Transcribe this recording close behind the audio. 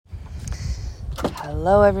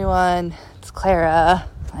Hello everyone, it's Clara.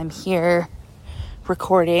 I'm here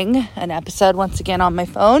recording an episode once again on my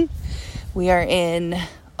phone. We are in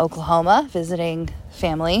Oklahoma visiting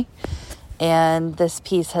family, and this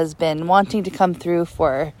piece has been wanting to come through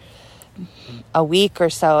for a week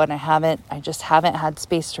or so, and I just haven't had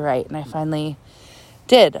space to write, and I finally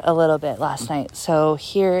did a little bit last night. So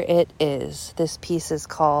here it is. This piece is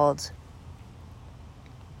called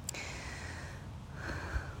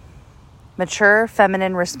Mature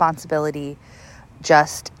Feminine Responsibility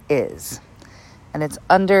Just Is. And it's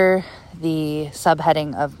under the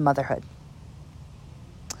subheading of Motherhood.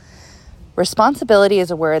 Responsibility is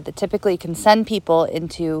a word that typically can send people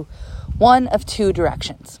into one of two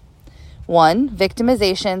directions. One,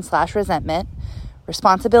 victimization / resentment.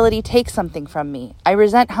 Responsibility takes something from me. I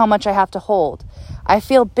resent how much I have to hold. I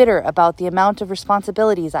feel bitter about the amount of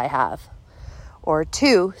responsibilities I have. Or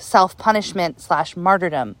two, self-punishment /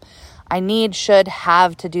 martyrdom. I should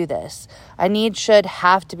have to do this. Should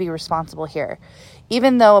have to be responsible here.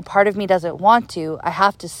 Even though a part of me doesn't want to, I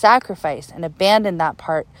have to sacrifice and abandon that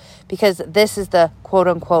part because this is the quote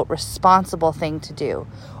unquote responsible thing to do,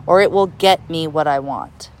 or it will get me what I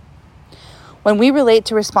want. When we relate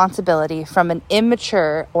to responsibility from an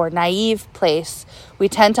immature or naive place, we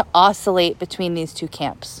tend to oscillate between these two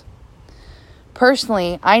camps.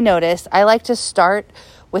 Personally, I notice I like to start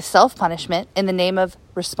with self-punishment in the name of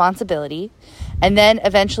responsibility, and then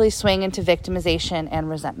eventually swing into victimization and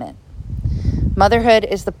resentment. Motherhood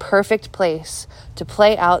is the perfect place to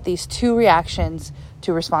play out these two reactions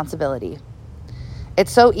to responsibility.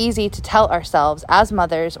 It's so easy to tell ourselves as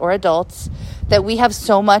mothers or adults that we have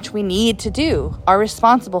so much we need to do, are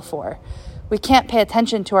responsible for. We can't pay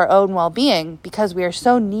attention to our own well-being because we are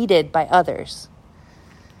so needed by others.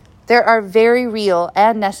 There are very real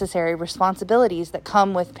and necessary responsibilities that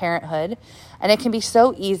come with parenthood, and it can be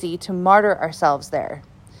so easy to martyr ourselves there.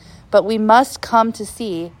 But we must come to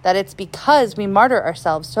see that it's because we martyr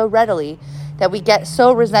ourselves so readily that we get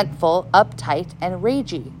so resentful, uptight, and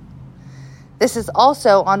ragey. This is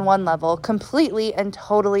also, on one level, completely and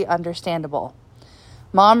totally understandable.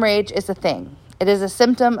 Mom rage is a thing. It is a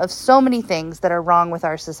symptom of so many things that are wrong with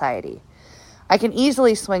our society. I can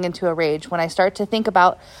easily swing into a rage when I start to think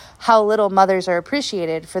about how little mothers are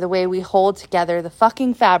appreciated for the way we hold together the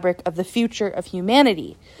fucking fabric of the future of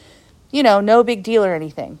humanity. No big deal or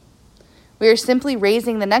anything. We are simply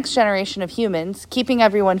raising the next generation of humans, keeping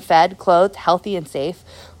everyone fed, clothed, healthy, and safe,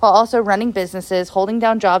 while also running businesses, holding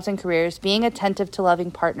down jobs and careers, being attentive to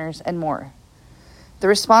loving partners, and more. The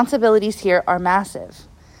responsibilities here are massive.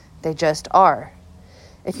 They just are.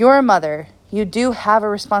 If you're a mother, you do have a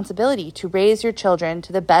responsibility to raise your children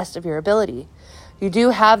to the best of your ability. You do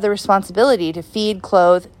have the responsibility to feed,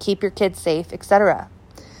 clothe, keep your kids safe, etc.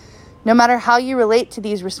 No matter how you relate to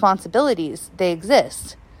these responsibilities, they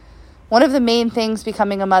exist. One of the main things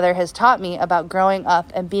becoming a mother has taught me about growing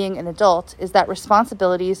up and being an adult is that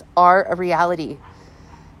responsibilities are a reality.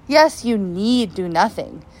 Yes, you need do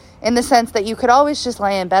nothing, in the sense that you could always just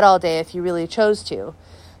lay in bed all day if you really chose to.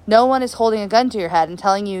 No one is holding a gun to your head and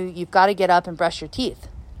telling you you've got to get up and brush your teeth.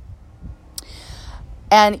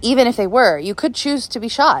 And even if they were, you could choose to be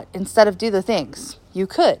shot instead of do the things. You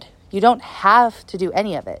could. You don't have to do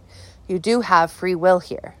any of it. You do have free will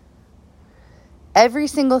here. Every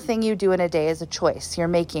single thing you do in a day is a choice you're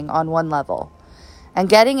making on one level. And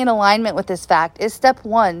getting in alignment with this fact is step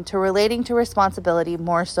one to relating to responsibility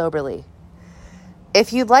more soberly.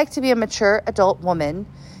 If you'd like to be a mature adult woman,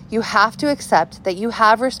 you have to accept that you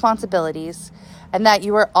have responsibilities and that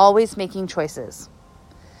you are always making choices.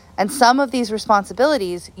 And some of these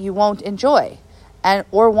responsibilities you won't enjoy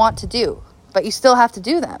or want to do, but you still have to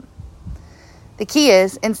do them. The key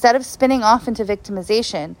is, instead of spinning off into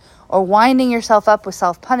victimization or winding yourself up with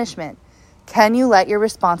self-punishment, can you let your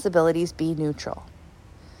responsibilities be neutral?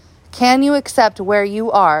 Can you accept where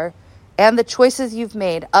you are and the choices you've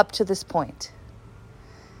made up to this point?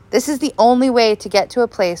 This is the only way to get to a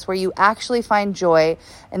place where you actually find joy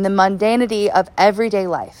in the mundanity of everyday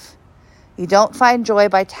life. You don't find joy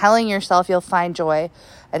by telling yourself you'll find joy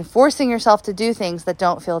and forcing yourself to do things that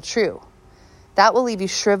don't feel true. That will leave you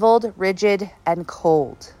shriveled, rigid, and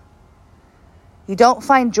cold. You don't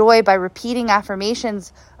find joy by repeating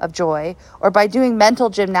affirmations of joy or by doing mental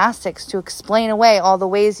gymnastics to explain away all the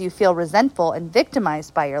ways you feel resentful and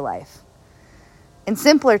victimized by your life. In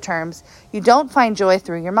simpler terms, you don't find joy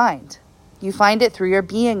through your mind. You find it through your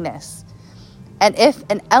beingness. And if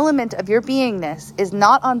an element of your beingness is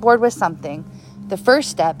not on board with something, the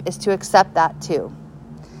first step is to accept that too.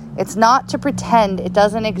 It's not to pretend it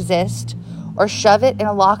doesn't exist or shove it in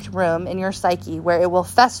a locked room in your psyche where it will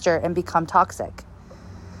fester and become toxic.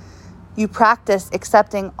 You practice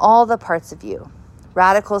accepting all the parts of you,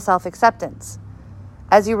 radical self-acceptance.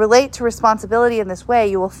 As you relate to responsibility in this way,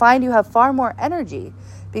 you will find you have far more energy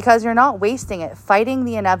because you're not wasting it fighting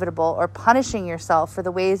the inevitable or punishing yourself for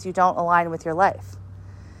the ways you don't align with your life.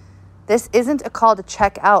 This isn't a call to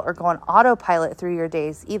check out or go on autopilot through your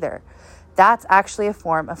days either. That's actually a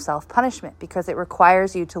form of self-punishment because it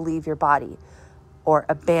requires you to leave your body or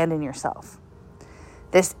abandon yourself.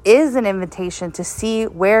 This is an invitation to see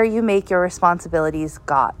where you make your responsibilities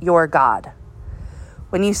your God.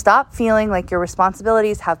 When you stop feeling like your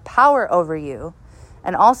responsibilities have power over you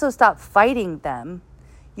and also stop fighting them,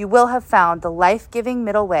 you will have found the life-giving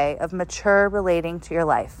middle way of mature relating to your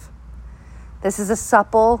life. This is a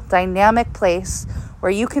supple, dynamic place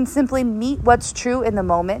where you can simply meet what's true in the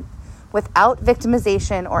moment without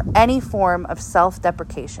victimization or any form of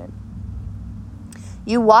self-deprecation.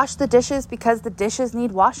 You wash the dishes because the dishes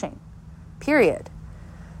need washing, period.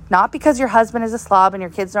 Not because your husband is a slob and your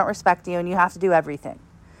kids don't respect you and you have to do everything.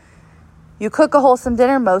 You cook a wholesome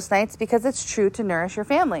dinner most nights because it's true to nourish your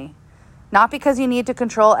family. Not because you need to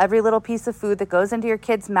control every little piece of food that goes into your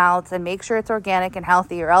kids' mouths and make sure it's organic and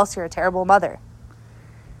healthy, or else you're a terrible mother.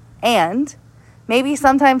 And maybe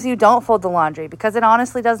sometimes you don't fold the laundry because it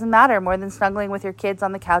honestly doesn't matter more than snuggling with your kids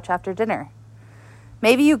on the couch after dinner.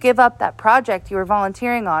 Maybe you give up that project you were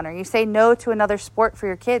volunteering on, or you say no to another sport for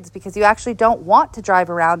your kids because you actually don't want to drive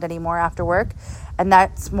around anymore after work, and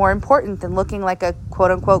that's more important than looking like a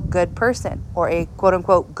quote-unquote good person or a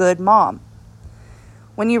quote-unquote good mom.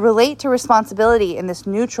 When you relate to responsibility in this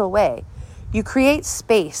neutral way, you create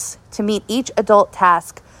space to meet each adult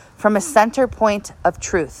task from a center point of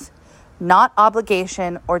truth, not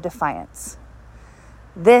obligation or defiance.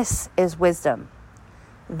 This is wisdom.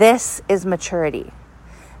 This is maturity.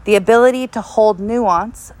 The ability to hold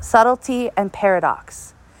nuance, subtlety, and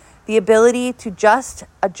paradox. The ability to just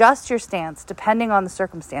adjust your stance depending on the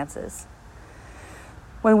circumstances.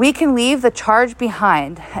 When we can leave the charge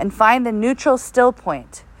behind and find the neutral still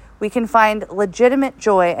point, we can find legitimate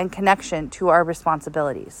joy and connection to our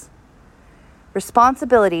responsibilities.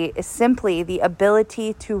 Responsibility is simply the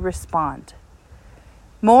ability to respond.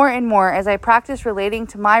 More and more, as I practice relating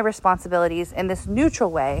to my responsibilities in this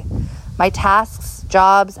neutral way, my tasks,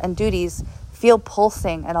 jobs, and duties feel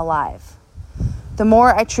pulsing and alive. The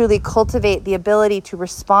more I truly cultivate the ability to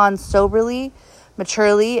respond soberly,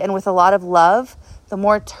 maturely, and with a lot of love, the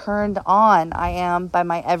more turned on I am by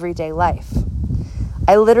my everyday life.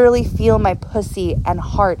 I literally feel my pussy and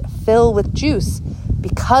heart fill with juice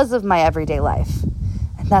because of my everyday life,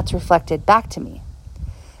 and that's reflected back to me.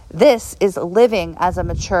 This is living as a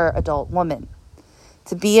mature adult woman.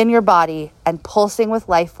 To be in your body and pulsing with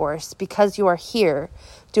life force because you are here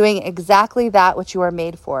doing exactly that which you are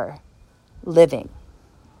made for, living.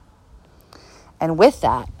 And with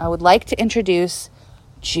that, I would like to introduce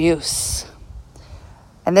Juice.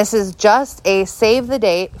 And this is just a save the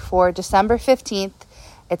date for December 15th.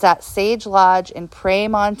 It's at Sage Lodge in Prairie,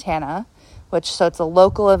 Montana, so it's a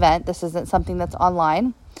local event. This isn't something that's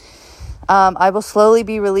online. I will slowly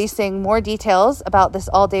be releasing more details about this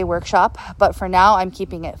all-day workshop, but for now, I'm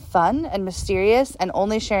keeping it fun and mysterious and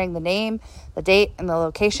only sharing the name, the date, and the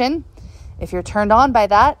location. If you're turned on by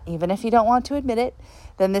that, even if you don't want to admit it,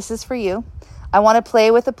 then this is for you. I want to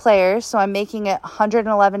play with the players, so I'm making it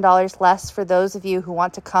 $111 less for those of you who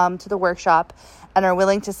want to come to the workshop and are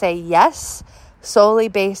willing to say yes, solely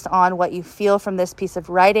based on what you feel from this piece of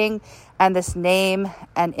writing and this name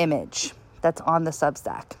and image that's on the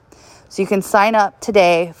Substack. So you can sign up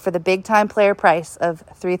today for the big time player price of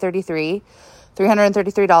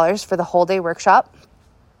 $333 for the whole day workshop.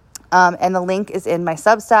 And the link is in my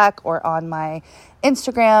Substack or on my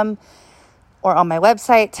Instagram or on my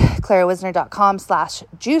website,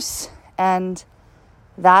 clarawisner.com/juice. And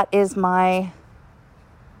that is my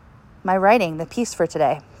writing, the piece for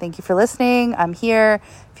today. Thank you for listening. I'm here.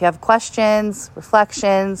 If you have questions,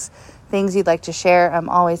 reflections, things you'd like to share, I'm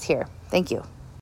always here. Thank you.